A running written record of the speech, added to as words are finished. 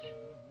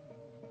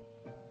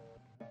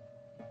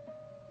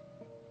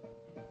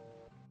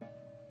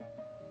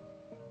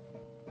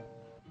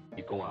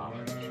com A.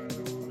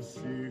 Quando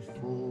se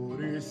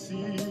for esse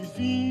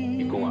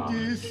fim E com A.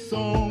 de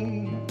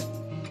som,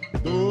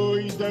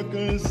 doida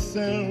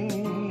canção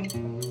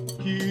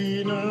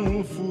que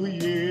não fui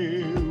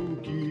eu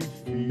que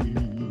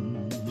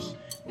fiz.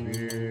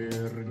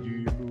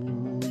 Verde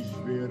luz,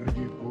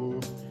 verde cor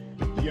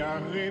de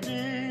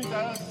arrebentação.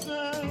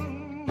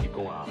 E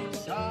com A.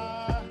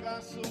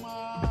 Sargaço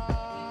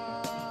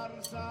mar,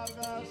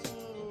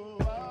 sargaço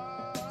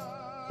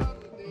ar,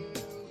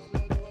 deusa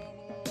do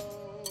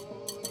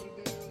amor,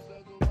 deusa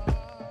do mar.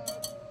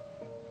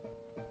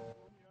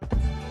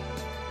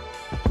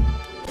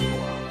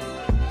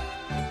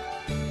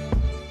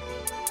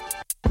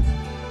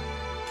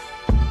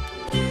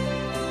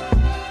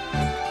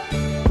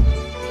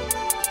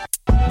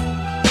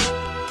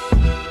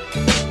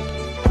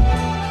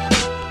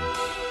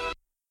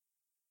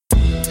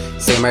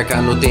 Sem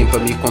marcar no tempo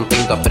eu me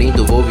contento,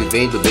 aprendo, vou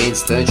vivendo bem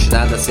distante,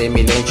 nada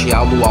semelhante,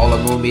 aula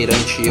no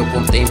mirante eu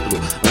contemplo.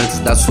 Antes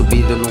da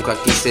subida eu nunca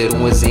quis ser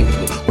um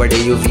exemplo,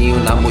 guardei o vinho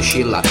na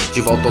mochila,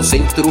 de volta ao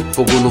centro,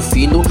 fogo no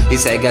fino e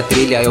segue a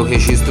trilha, eu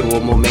registro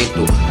o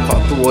momento,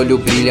 falta o olho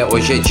brilha,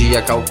 hoje é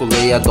dia,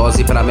 calculei a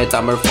dose pra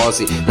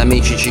metamorfose, na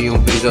mente de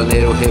um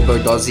prisioneiro,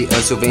 rebordose,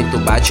 ânsia o vento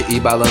bate e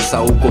balança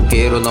o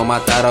coqueiro, não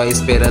mataram a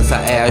esperança,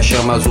 é a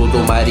chama azul do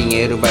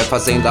marinheiro, vai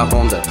fazendo a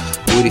ronda.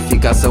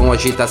 Purificação,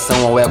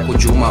 agitação ao eco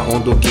de uma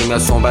onda que me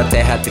assombra,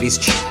 terra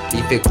triste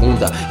e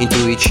fecunda.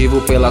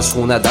 Intuitivo pelas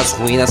runas, das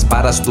ruínas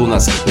para as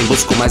dunas. Em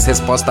busco mais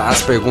resposta,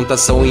 as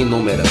perguntas são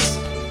inúmeras.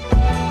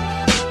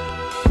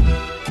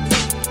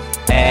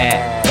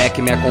 Fé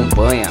que me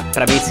acompanha,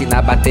 pra me ensinar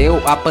a bater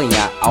ou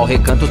apanhar. Ao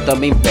recanto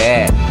também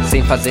pé,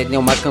 sem fazer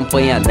nenhuma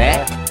campanha,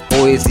 né?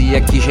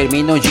 Poesia que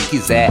germina onde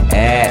quiser,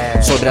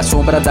 sobre a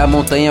sombra da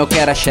montanha eu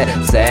quero axé,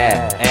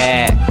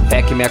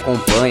 fé que me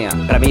acompanha,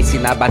 pra me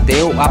ensinar a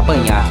bater ou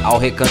apanhar. Ao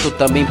recanto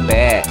também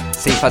pé,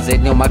 sem fazer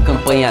nenhuma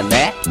campanha,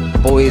 né?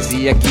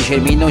 Poesia que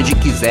germina onde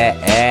quiser,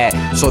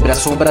 sobre a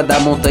sombra da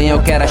montanha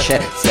eu quero axé,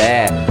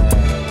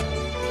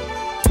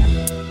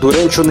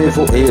 Durante o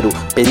nevoeiro,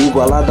 perigo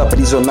alado,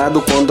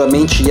 aprisionado quando a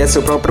mente é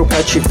seu próprio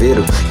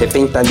cativeiro.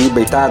 Refém tá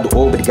libertado,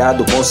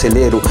 obrigado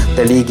conselheiro,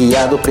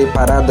 teleguiado,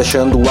 preparado,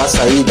 achando a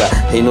saída.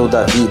 Reino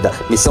da vida,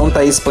 missão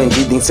tá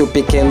expandida em seu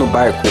pequeno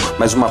barco,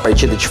 mais uma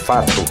partida de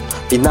fato.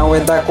 Final é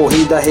da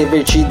corrida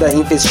revertida,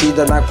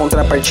 investida na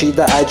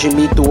contrapartida.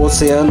 Admito o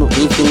oceano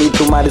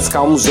infinito, mares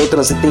calmos, eu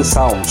transito em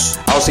salmos.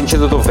 Ao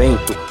sentido do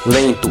vento,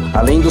 lento,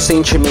 além do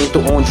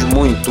sentimento onde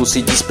muito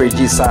se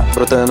desperdiça,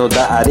 brotando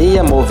da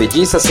areia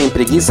movediça, sem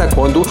preguiça.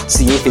 Quando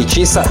se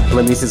enfeitiça,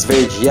 planícies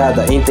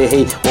verdeada,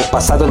 enterrei o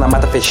passado na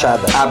mata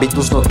fechada.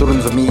 Hábitos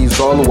noturnos me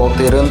isolo,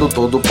 alterando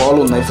todo o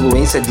polo na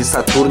influência de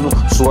Saturno.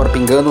 Suor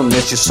pingando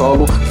neste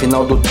solo,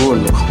 final do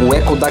turno. O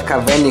eco da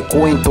caverna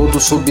ecoa em todo o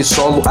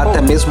subsolo.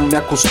 Até mesmo me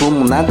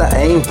acostumo, nada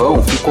é em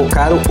vão. Ficou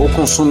caro o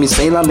consumo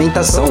sem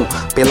lamentação.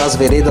 Pelas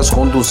veredas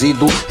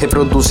conduzido,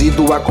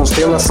 reproduzido a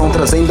constelação,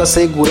 trazendo a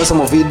segurança,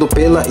 movido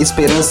pela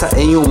esperança.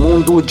 Em um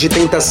mundo de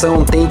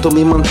tentação, tento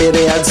me manter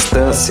à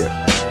distância.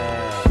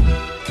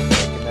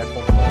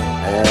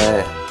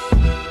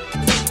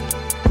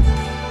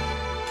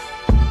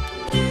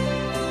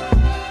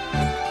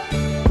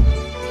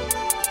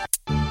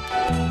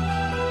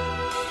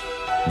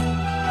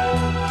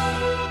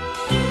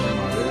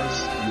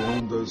 Marés e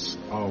ondas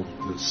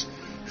altas,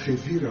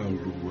 revira a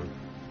lua,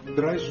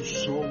 traz o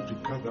sol de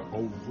cada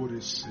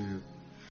alvorecer.